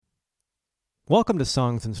Welcome to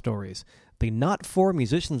Songs and Stories, the not for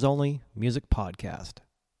musicians only music podcast.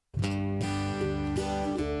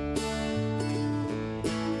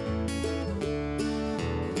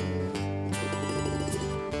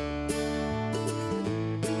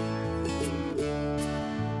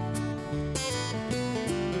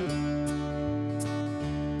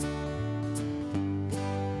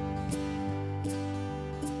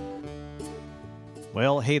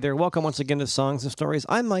 Well, hey there. Welcome once again to Songs and Stories.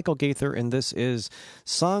 I'm Michael Gaither, and this is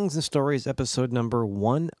Songs and Stories episode number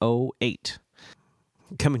 108.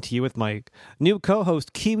 Coming to you with my new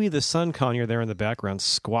co-host, Kiwi the Sun Conure, there in the background,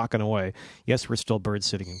 squawking away. Yes, we're still bird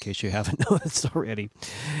sitting, in case you haven't noticed already.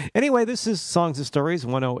 Anyway, this is Songs and Stories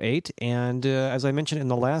 108, and as I mentioned in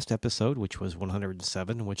the last episode, which was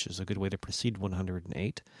 107, which is a good way to precede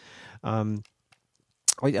 108,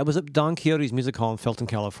 I was at Don Quixote's Music Hall in Felton,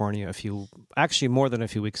 California, more than a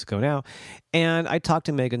few weeks ago now, and I talked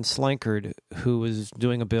to Megan Slankard, who was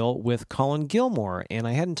doing a bill with Colin Gilmore, and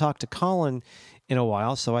I hadn't talked to Colin in a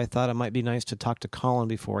while, so I thought it might be nice to talk to Colin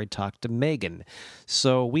before I talked to Megan.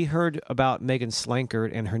 So we heard about Megan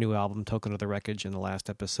Slankard and her new album, Token of the Wreckage, in the last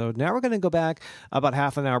episode. Now we're going to go back about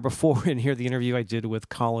half an hour before and hear the interview I did with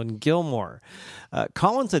Colin Gilmore.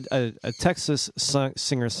 Colin's a Texas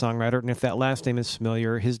singer-songwriter, and if that last name is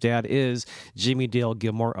familiar, his dad is Jimmy Dale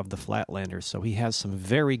Gilmore of the Flatlanders, so he has some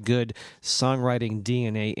very good songwriting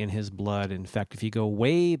DNA in his blood. In fact, if you go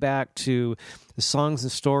way back to Songs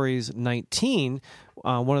and Stories 19,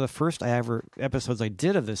 one of the first episodes I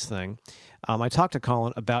did of this thing, I talked to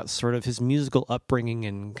Colin about sort of his musical upbringing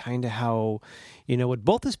and kind of how, what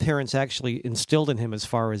both his parents actually instilled in him as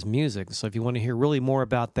far as music. So if you want to hear really more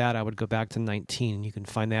about that, I would go back to 19. You can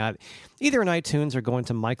find that either in iTunes or going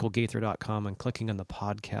to michaelgaither.com and clicking on the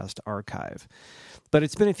podcast archive. But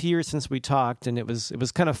it's been a few years since we talked, and it was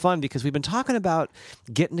kind of fun because we've been talking about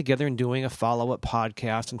getting together and doing a follow-up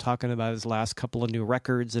podcast and talking about his last couple of new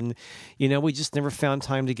records, and we just never found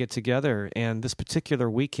time to get together. And this particular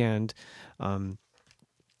weekend, it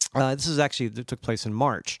took place in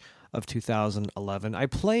March of 2011. I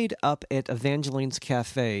played up at Evangeline's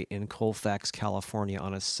Cafe in Colfax, California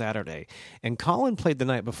on a Saturday, and Colin played the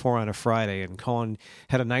night before on a Friday, and Colin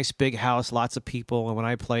had a nice big house, lots of people, and when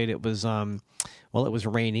I played it was it was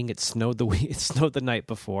raining. It snowed the night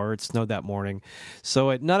before. It snowed that morning,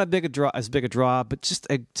 so not as big a draw, but just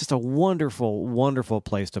a wonderful, wonderful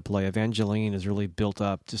place to play. Evangeline is really built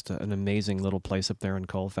up, just an amazing little place up there in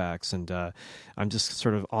Colfax, and I'm just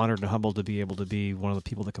sort of honored and humbled to be able to be one of the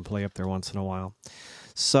people that can play up there once in a while.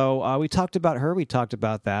 So we talked about her, we talked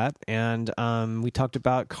about that, and we talked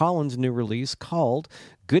about Colin's new release called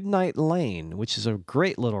Goodnight Lane, which is a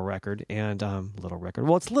great little record, and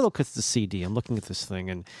well, it's little because it's a CD. I'm looking at this thing,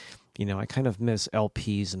 and I kind of miss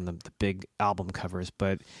LPs and the big album covers,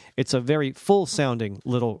 but it's a very full-sounding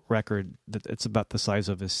little record it's about the size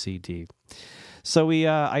of a CD. So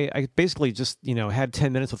I basically just, had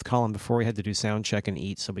 10 minutes with Colin before we had to do sound check and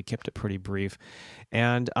eat, so we kept it pretty brief.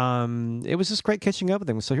 And it was just great catching up with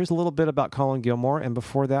him. So here's a little bit about Colin Gilmore, and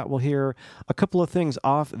before that we'll hear a couple of things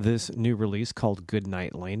off this new release called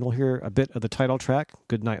Goodnight Lane. We'll hear a bit of the title track,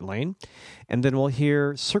 Goodnight Lane, and then we'll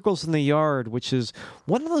hear Circles in the Yard, which is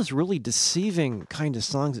one of those really deceiving kind of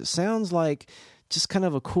songs. It sounds like just kind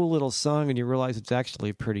of a cool little song, and you realize it's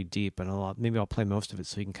actually pretty deep, and maybe I'll play most of it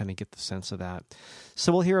so you can kind of get the sense of that.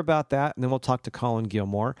 So we'll hear about that, and then we'll talk to Colin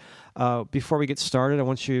Gilmore. Before we get started, I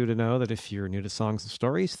want you to know that if you're new to Songs and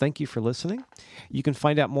Stories, thank you for listening. You can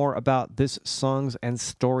find out more about this Songs and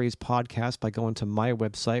Stories podcast by going to my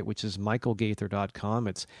website, which is michaelgaither.com.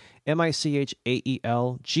 It's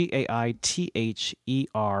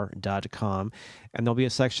michaelgaither.com, and there'll be a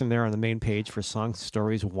section there on the main page for Songs and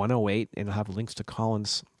Stories 108, and it'll have links to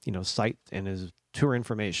Colin's site and his tour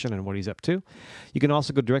information and what he's up to. You can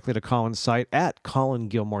also go directly to Colin's site at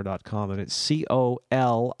colingilmore.com, and it's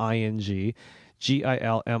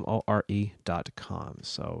COLINGILMORE.com.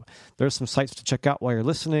 So there's some sites to check out while you're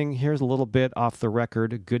listening. Here's a little bit off the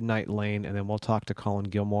record, Goodnight Lane, and then we'll talk to Colin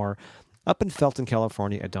Gilmore up in Felton,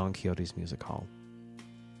 California at Don Quixote's Music Hall.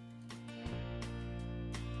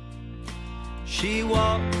 She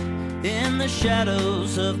walked in the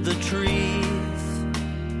shadows of the trees,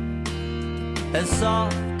 as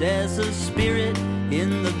soft as a spirit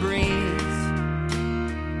in the breeze.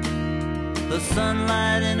 The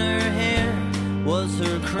sunlight in her hair was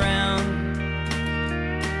her crown,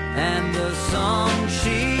 and the song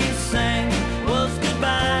she sang was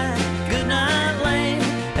goodbye, goodnight lane,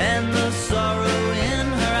 and the sorrow in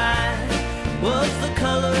her eye was the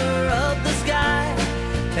color of the sky,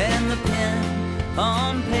 and the pen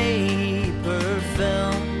on paper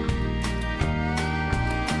fell.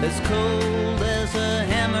 as cold as a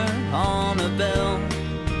hammer on a bell.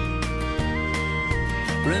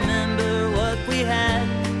 Remember what we had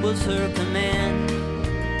was her command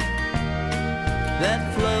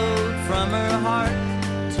that flowed from her heart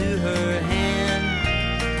to her hand.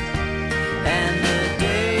 And the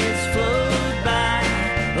days flowed by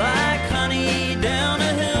like honey down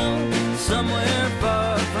a hill, somewhere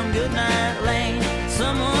far from Goodnight Lane.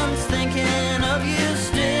 Someone's thinking of you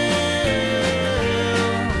still.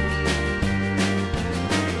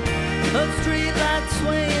 A streetlight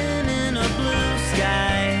swaying in a blue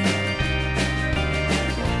sky,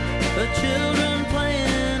 the children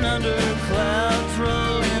playing under clouds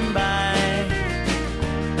rolling by.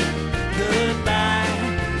 Goodbye,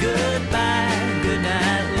 goodbye,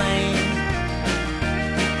 Goodnight Lane.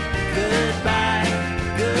 Goodbye,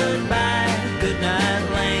 goodbye, Goodnight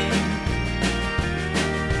Lane.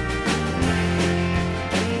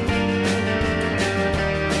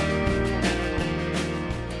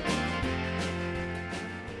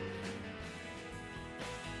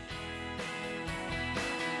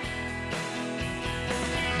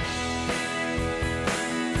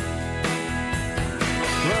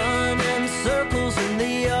 Running circles in the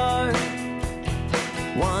yard,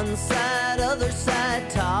 one side, other side,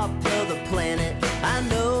 top of the planet. I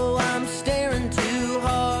know I'm staring too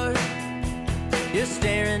hard. You're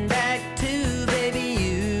staring back too, baby,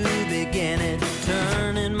 you began it.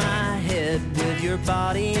 Turning my head with your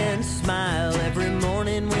body and smile every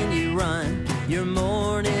morning when you run your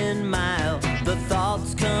morning mile. The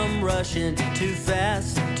thoughts come rushing too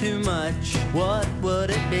fast, too much. What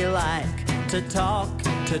would it be like to talk,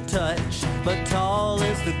 to touch? But tall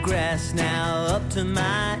is the grass now up to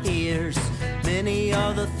my ears. Many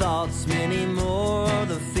are the thoughts, many more are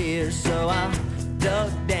the fears. So I'll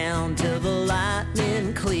duck down till the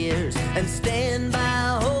lightning clears and stand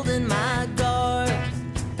by holding my guard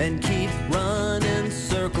and keep running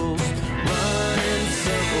circles in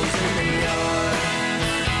the yard.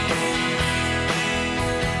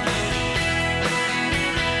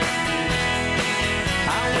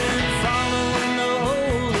 I went following the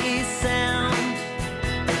holy sound.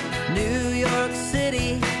 New York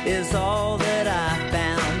City is all that I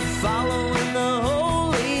found. Following the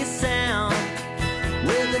holy sound.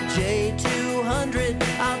 With a J200,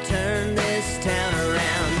 I'll turn this town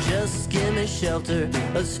around. Just give me shelter,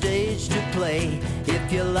 a stage to play.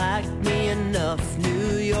 If you like me enough,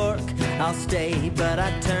 New York, I'll stay. But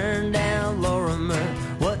I turn down Lorimer,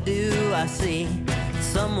 what do I see?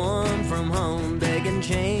 Someone from home begging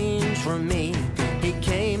change from me. He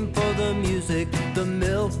came for the music, the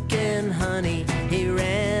milk and honey. He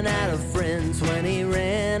ran out of friends when he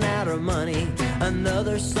ran out of money.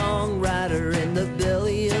 Another songwriter in the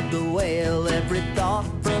belly of the whale. Every thought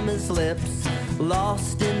from his lips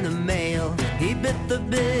lost in the mail. He bit the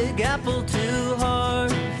big apple too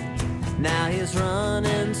hard. Now he's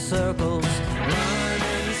running circles in the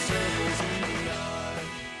yard.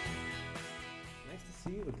 Nice to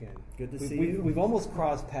see you again. Good to see you. We've almost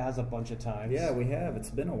crossed paths a bunch of times. Yeah, we have. It's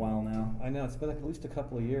been a while now. I know, it's been at least a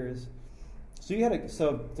couple of years. So you had to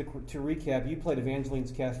recap, you played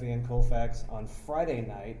Evangeline's Cafe in Colfax on Friday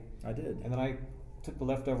night. I did. And then I took the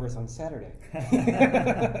leftovers on Saturday.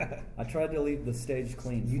 I tried to leave the stage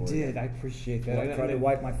clean. You did. I appreciate that. I tried to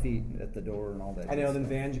wipe my feet at the door and all that. I know. Then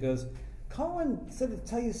Vange goes, Colin said to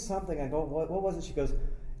tell you something. I go, what was it? She goes,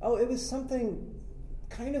 oh, it was something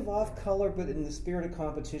kind of off color, but in the spirit of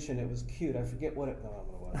competition, it was cute. I forget what it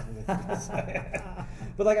was.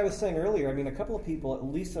 But like I was saying earlier, I mean, a couple of people, at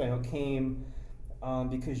least that I know, came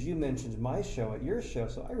because you mentioned my show at your show,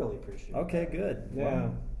 so I really appreciate it. Okay, good. Yeah.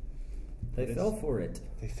 Wow. They fell for it.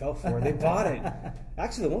 They fell for it. They bought it.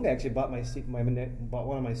 Actually, the one guy actually bought bought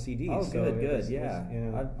one of my CDs. Oh, so good. Yeah.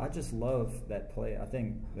 Yeah. I just love that play. I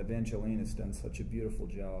think Evangeline has done such a beautiful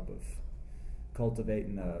job of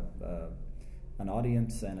cultivating an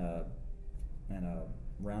audience and a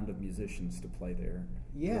round of musicians to play there.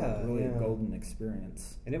 Yeah, really a golden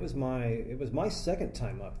experience. And it was my second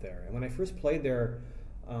time up there. And when I first played there,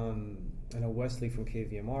 I know Wesley from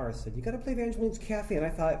KVMR said, "You got to play Evangeline's Cafe." And I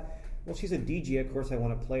thought, well, she's a DJ, of course I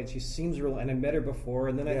want to play it. She seems real, and I met her before.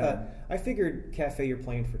 And then I figured Cafe, you're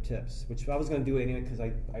playing for tips, which I was going to do it anyway because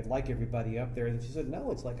I like everybody up there. And she said, no,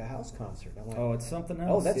 it's like a house concert. I'm like, oh, it's something else.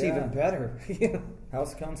 Oh, that's even better.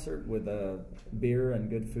 House concert with beer and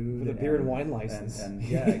good food. With a beer and wine license. And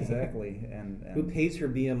yeah, exactly. And who pays her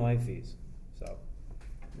BMI fees? So,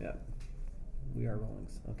 yeah, we are rolling.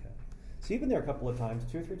 Okay. So you've been there a couple of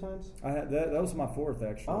times, 2 or 3 times? That was my 4th,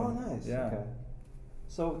 actually. Oh, nice. Yeah. Okay.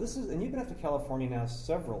 So this is, and you've been up to California now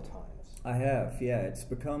several times. I have, yeah. It's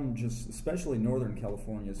become just, especially Northern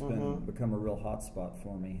California, has become a real hot spot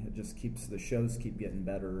for me. It just the shows keep getting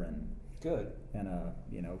better and good, and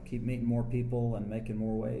keep meeting more people and making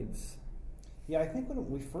more waves. Yeah, I think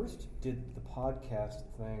when we first did the podcast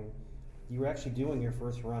thing, you were actually doing your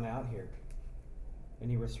first run out here,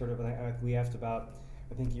 and you were sort of. We asked about.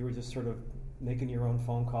 I think you were just sort of making your own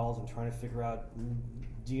phone calls and trying to figure out.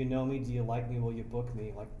 Do you know me? Do you like me? Will you book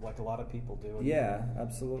me? Like a lot of people do. And yeah,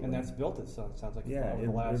 absolutely. And that's built itself. It sounds like over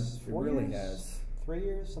the last 4 years. It really has. 3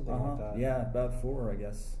 years, something like that. Yeah, about 4, I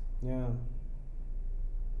guess. Yeah.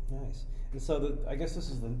 Nice. And so I guess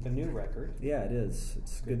this is the new record. Yeah, it is.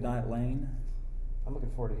 It's Goodnight Lane. I'm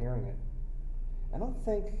looking forward to hearing it. I don't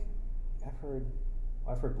think I've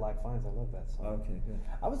heard Black Vines. I love that song. Okay, good.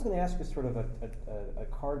 I was going to ask you sort of a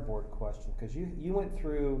cardboard question, because you went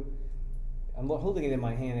through. I'm holding it in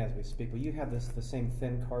my hand as we speak, but you have the same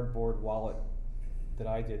thin cardboard wallet that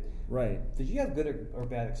I did. Right. Did you have good or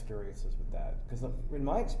bad experiences with that? Because in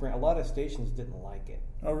my experience, a lot of stations didn't like it.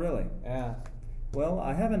 Oh, really? Yeah. Well,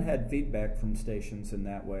 I haven't had feedback from stations in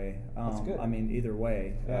that way. That's good. I mean, either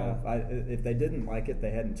way. Yeah. If they didn't like it,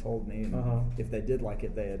 they hadn't told me. And if they did like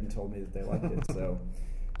it, they hadn't told me that they liked it. So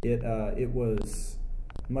it was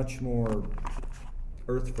much more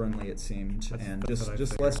earth-friendly, it seemed, and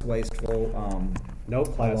just less wasteful. No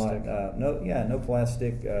plastic. No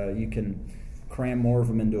plastic. You can cram more of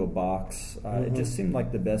them into a box. It just seemed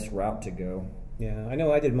like the best route to go. Yeah, I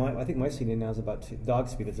know. I think my CD now is Dog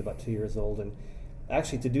Speed is about 2 years old, and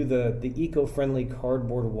actually to do the eco-friendly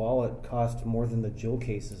cardboard wallet cost more than the jewel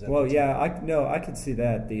cases. Well, yeah, I could see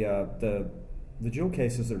that. The jewel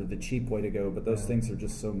cases are the cheap way to go, but those things are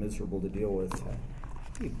just so miserable to deal with.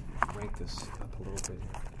 Let me rank this up a little bit here.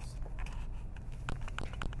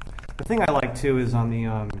 The thing I like too is on the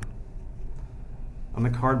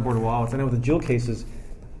cardboard wallets. I know with the jewel cases,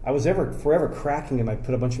 I was forever cracking them. I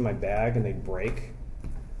put a bunch in my bag and they'd break.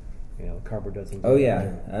 The cardboard doesn't. Oh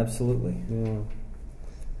yeah, absolutely. Yeah.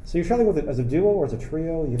 So you're traveling with it as a duo or as a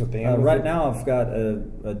trio? You have a band? Right now I've got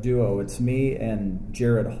a duo. It's me and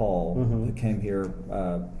Jared Hall, who came here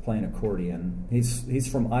playing accordion. He's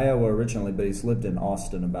from Iowa originally, but he's lived in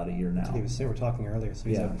Austin about a year now. We were talking earlier, so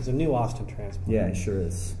he's a new Austin transplant. Yeah, he sure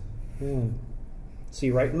is. Yeah. So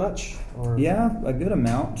you write much? Or? Yeah, a good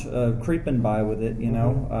amount. Creeping by with it,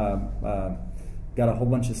 got a whole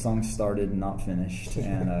bunch of songs started and not finished,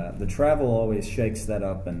 and the travel always shakes that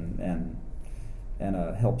up and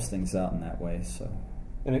helps things out in that way. So,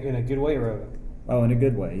 in a good way, or in a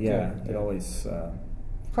good way, yeah. Good. It always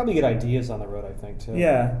probably get ideas on the road, I think too.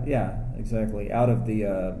 Yeah, exactly. Out of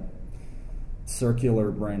the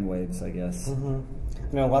circular brainwaves, I guess.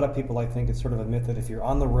 A lot of people, I think, it's sort of a myth that if you're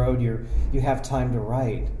on the road, you have time to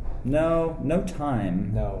write. No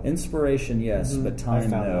time. No inspiration, yes, but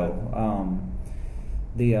time, no.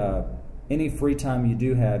 Any free time you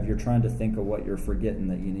do have, you're trying to think of what you're forgetting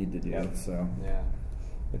that you need to do. Yep. So yeah,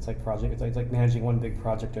 it's like managing one big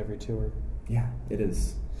project every tour. Yeah, it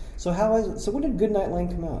is. So when did Goodnight Lane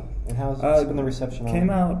come out, and how's been the reception? Came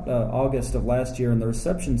out August of last year, and the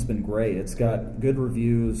reception's been great. It's got good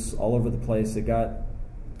reviews all over the place. It got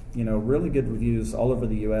really good reviews all over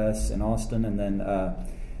the U.S. in Austin, and then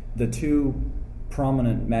the two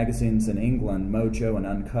prominent magazines in England, Mojo and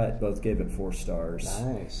Uncut, both gave it 4 stars.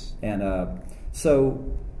 Nice. And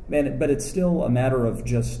but it's still a matter of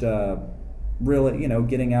just really,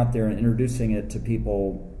 getting out there and introducing it to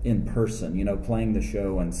people in person, playing the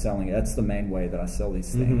show and selling it. That's the main way that I sell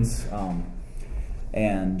these things.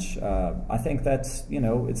 And I think that's,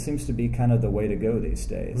 it seems to be kind of the way to go these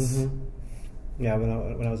days. Yeah,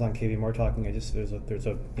 when I was on KV More talking, there's a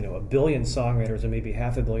billion songwriters, or maybe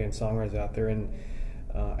half a billion songwriters out there, and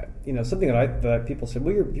something that people said,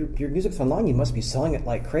 well, your music's online, you must be selling it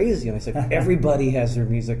like crazy. And I said, everybody has their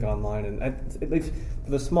music online, and at least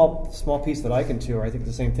the small piece that I can tour, I think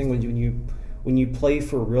the same thing when you play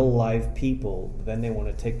for real live people, then they want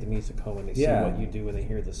to take the music home and they see what you do and they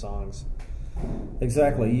hear the songs.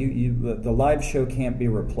 Exactly. The live show can't be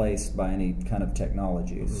replaced by any kind of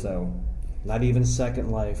technology. So. Not even Second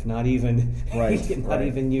Life, not even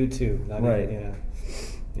even YouTube,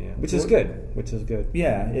 which is good.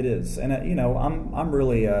 Yeah, it is, and I'm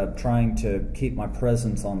really trying to keep my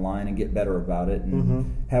presence online and get better about it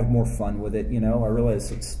and have more fun with it. I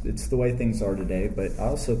realize it's the way things are today, but I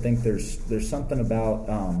also think there's something about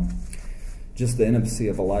just the intimacy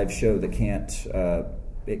of a live show that can't.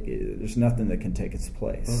 There's nothing that can take its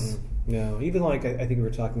place. No, even like I think we were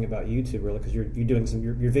talking about YouTube, really, because you're doing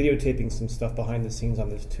you're videotaping some stuff behind the scenes on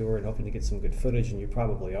this tour and hoping to get some good footage, and you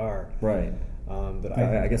probably are. Right. But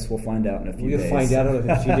I guess we'll find out in a few days. We'll find out in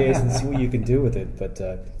a few days and see what you can do with it. But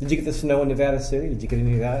did you get the snow in Nevada City? Did you get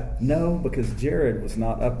any of that? No, because Jared was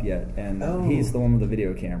not up yet, and he's the one with the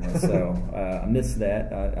video camera, so I missed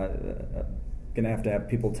that. I'm going to have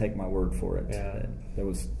people take my word for it. Yeah. It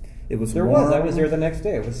was there warm. was. I was there the next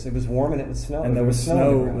day. It was warm and it was snowing. And there was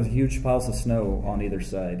snow with huge piles of snow on either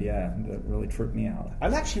side. Yeah, that really tripped me out.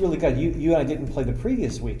 I'm actually really glad you and I didn't play the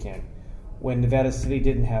previous weekend when Nevada City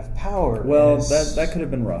didn't have power. Well, that could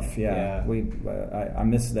have been rough. Yeah. I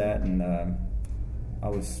missed that, and I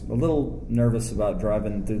was a little nervous about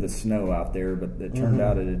driving through the snow out there, but it turned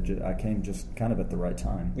out I came just kind of at the right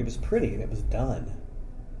time. It was pretty and it was done.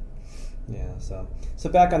 Yeah, so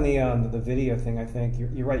back on the video thing, I think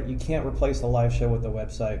you're right. You can't replace a live show with the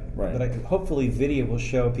website, right? But hopefully, video will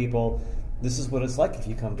show people this is what it's like if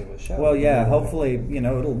you come to a show. Well, yeah, hopefully,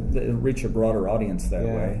 it'll reach a broader audience that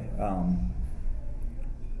way.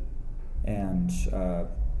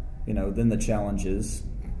 Then the challenge is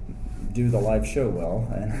do the live show well.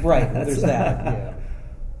 Right, there's that. Yeah,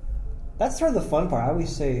 that's sort of the fun part. I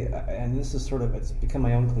always say, and this is it's become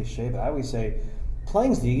my own cliche, but I always say,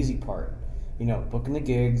 playing's the easy part. Booking the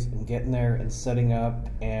gigs and getting there and setting up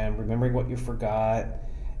and remembering what you forgot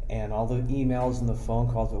and all the emails and the phone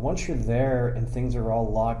calls. But once you're there and things are all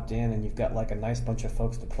locked in and you've got like a nice bunch of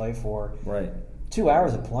folks to play for, right? 2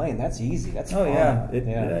 hours of playing, that's easy. That's fun.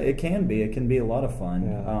 It can be. It can be a lot of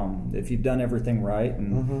fun if you've done everything right,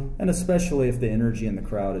 and especially if the energy in the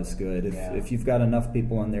crowd is good. If you've got enough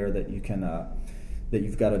people in there that you can that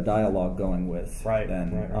you've got a dialogue going with, right?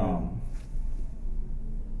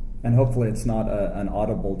 And hopefully it's not an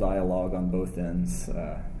audible dialogue on both ends.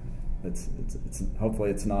 It's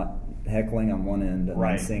hopefully it's not heckling on one end and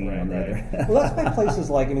then singing on the other. Well, that's why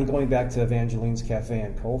places like going back to Evangeline's Cafe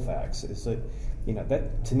in Colfax is that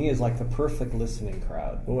that to me is like the perfect listening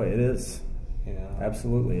crowd. Boy, it is.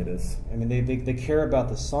 Absolutely, it is. I mean, they care about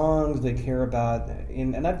the songs. They care about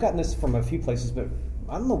and I've gotten this from a few places, but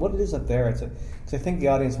I don't know what it is up there. Because I think the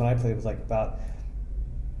audience when I played was like about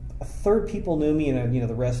a third people knew me, and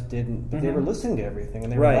the rest didn't. But they were listening to everything,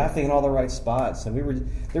 and they were laughing in all the right spots. And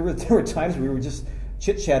there were times where we were just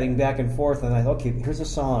chit-chatting back and forth, and I thought, okay, here's a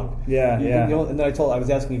song. Yeah. And then I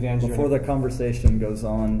was asking Evangeline before the conversation goes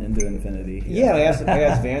on into infinity. Yeah, I asked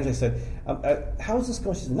Evangeline. I said, "How is this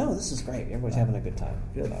going?" She said, "No, this is great. Everybody's having a good time."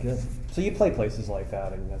 Good. So you play places like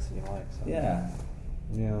that, and that's what you like. So. Yeah.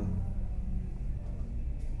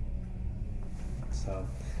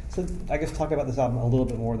 So I guess talk about this album a little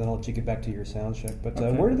bit more, then I'll let you get back to your sound check. But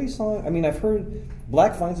where do these songs? I mean, I've heard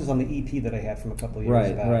Black Vines is on the EP that I had from a couple of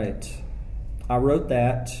years back. Right. I wrote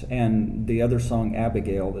that, and the other song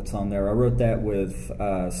Abigail that's on there. I wrote that with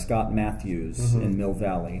Scott Matthews in Mill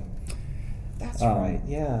Valley. That's right.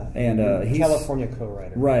 Yeah. And he's California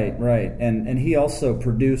co-writer. Right. And he also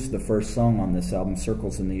produced the first song on this album,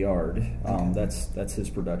 "Circles in the Yard." That's his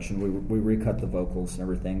production. We recut the vocals and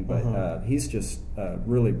everything, but he's just a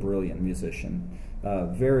really brilliant musician,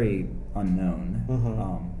 very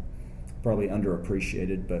unknown, probably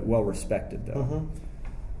underappreciated, but well respected though.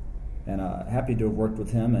 And happy to have worked with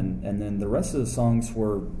him. And then the rest of the songs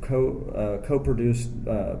were co-produced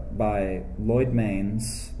by Lloyd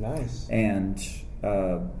Maines. Nice. And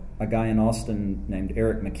a guy in Austin named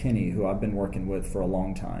Eric McKinney, who I've been working with for a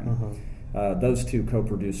long time. Those two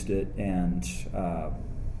co-produced it and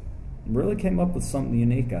really came up with something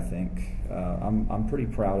unique, I think. I'm pretty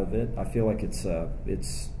proud of it. I feel like it's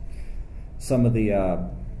some of the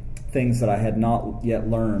things that I had not yet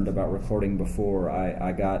learned about recording before,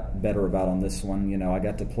 I got better about on this one. I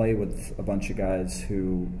got to play with a bunch of guys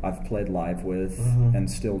who I've played live with and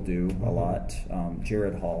still do a lot.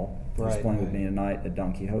 Jared Hall, who's playing with me tonight at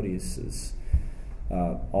Don Quixote's, is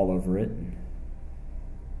all over it.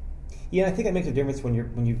 Yeah, I think it makes a difference when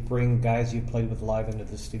you bring guys you've played with live into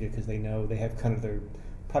the studio, because they know they have kind of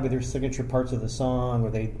their signature parts of the song, or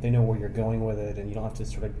they know where you're going with it, and you don't have to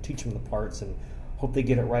sort of teach them the parts and hope they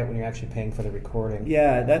get it right when you're actually paying for the recording.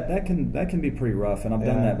 Yeah, that can be pretty rough, and I've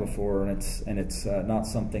done that before, and it's not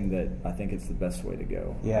something that I think it's the best way to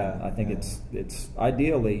go. Yeah, I think it's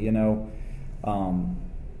ideally,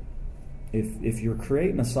 if you're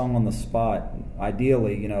creating a song on the spot,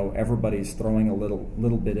 ideally, everybody's throwing a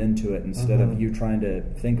little bit into it instead of you trying to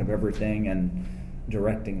think of everything and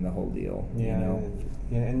directing the whole deal. Yeah,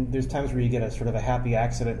 and there's times where you get a sort of a happy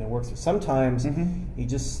accident and it works. Sometimes you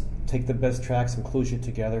just take the best tracks and kludge it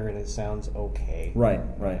together and it sounds okay. Right.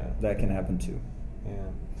 Yeah. That can happen too.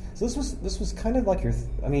 Yeah. So this was kind of like your.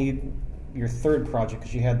 your third project,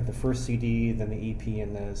 because you had the first CD, then the EP,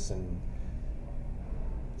 and this, and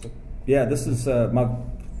yeah, this is my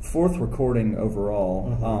fourth recording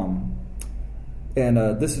overall, and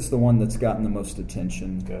this is the one that's gotten the most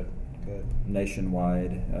attention. Good.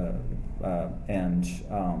 Nationwide, and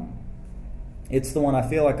it's the one I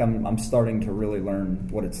feel like I'm starting to really learn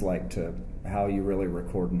what it's like to how you really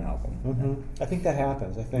record an album. I think that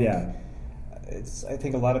happens. I think I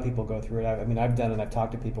think a lot of people go through it. I mean, I've done it. I've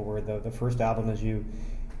talked to people where the first album is you've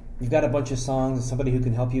got a bunch of songs and somebody who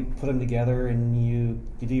can help you put them together, and you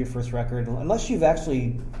do your first record. Unless you've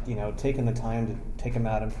actually taken the time to take them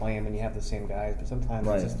out and play them, and you have the same guys. But sometimes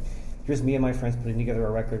it's just here's me and my friends putting together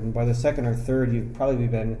a record, and by the second or third, you've probably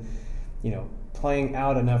been, playing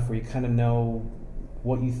out enough where you kind of know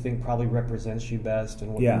what you think probably represents you best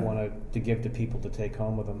and what you want to give to people to take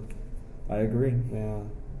home with them. I agree. Yeah.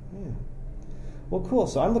 Well, cool.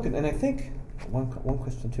 So I'm looking, and I think one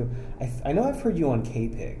question too. I know I've heard you on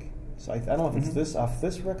K-Pig, so I don't know if it's this off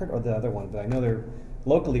this record or the other one, but I know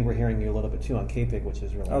locally we're hearing you a little bit too on K-Pig, which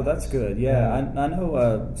is really nice. That's good. Yeah. I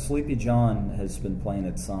know Sleepy John has been playing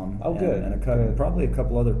it some. Oh, good. And probably a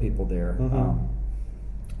couple other people there.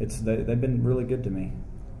 They've been really good to me.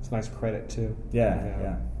 It's nice credit too.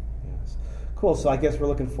 Yeah. Yes. Cool. So I guess we're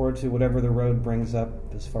looking forward to whatever the road brings up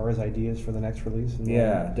as far as ideas for the next release.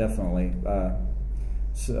 Yeah, definitely.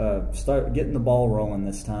 Start getting the ball rolling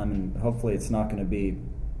this time, and hopefully it's not going to be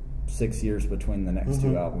 6 years between the next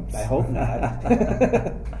two albums. I hope not.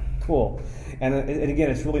 Cool. And again,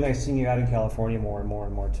 it's really nice seeing you out in California more and more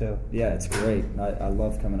and more too. Yeah, it's great. I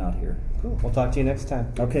love coming out here. Cool. We'll talk to you next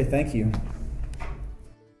time. Okay, thank you.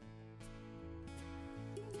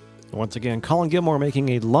 Once again, Colin Gilmore making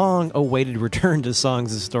a long-awaited return to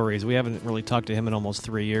Songs and Stories. We haven't really talked to him in almost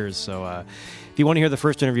 3 years, so if you want to hear the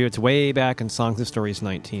first interview, it's way back in Songs and Stories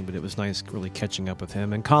 19, but it was nice really catching up with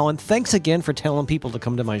him. And Colin, thanks again for telling people to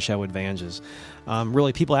come to my show, Advantages.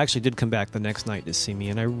 Really, people actually did come back the next night to see me,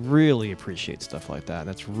 and I really appreciate stuff like that.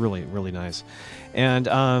 That's really, really nice. And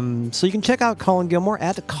so you can check out Colin Gilmore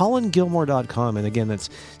at colingilmore.com, and again, that's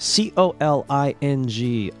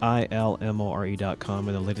COLINGILMORE.com,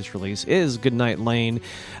 and the latest release is Goodnight Lane.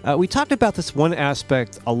 We talked about this one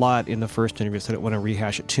aspect a lot in the first interview, so I don't want to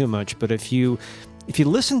rehash it too much, but if you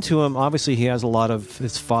listen to him, obviously he has a lot of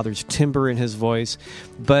his father's timbre in his voice,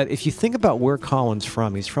 but if you think about where Colin's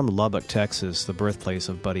from, he's from Lubbock, Texas, the birthplace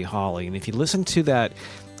of Buddy Holly, and if you listen to that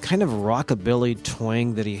kind of rockabilly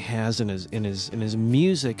twang that he has in his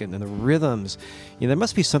music and in the rhythms, there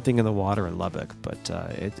must be something in the water in Lubbock. But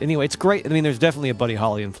anyway, it's great. I mean, there's definitely a Buddy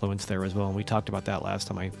Holly influence there as well, and we talked about that last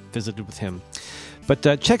time I visited with him. But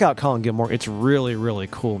check out Colin Gilmore. It's really, really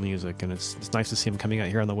cool music, and it's nice to see him coming out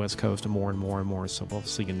here on the West Coast and more and more and more. So we'll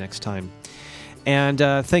see you next time. And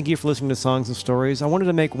thank you for listening to Songs and Stories. I wanted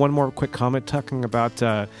to make one more quick comment talking about,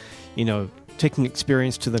 taking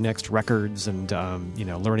experience to the next records and,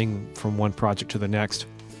 learning from one project to the next.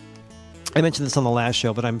 I mentioned this on the last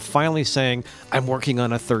show, but I'm finally saying I'm working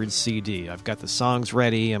on a third CD. I've got the songs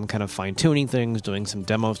ready. I'm kind of fine-tuning things, doing some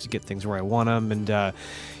demos to get things where I want them, and,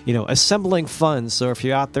 assembling funds. So if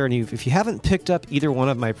you're out there and if you haven't picked up either one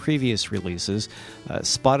of my previous releases,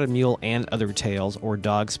 Spotted Mule and Other Tales or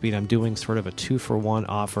Dogspeed, I'm doing sort of a 2-for-1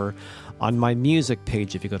 offer on my music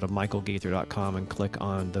page. If you go to michaelgaither.com and click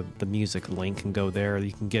on the music link and go there,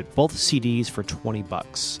 you can get both CDs for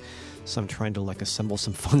 $20. So I'm trying to assemble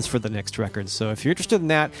some funds for the next record. So if you're interested in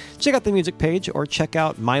that, check out the music page or check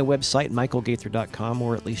out my website, michaelgaither.com,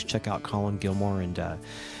 or at least check out Colin Gilmore and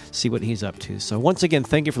see what he's up to. So once again,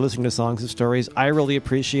 thank you for listening to Songs and Stories. I really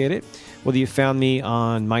appreciate it. Whether you found me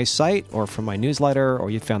on my site or from my newsletter, or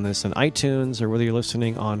you found this on iTunes, or whether you're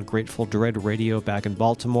listening on Grateful Dread Radio back in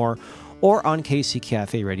Baltimore, or on KC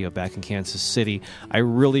Cafe Radio back in Kansas City. I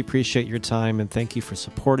really appreciate your time, and thank you for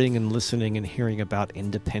supporting and listening and hearing about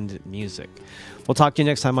independent music. We'll talk to you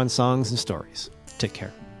next time on Songs and Stories. Take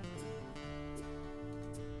care.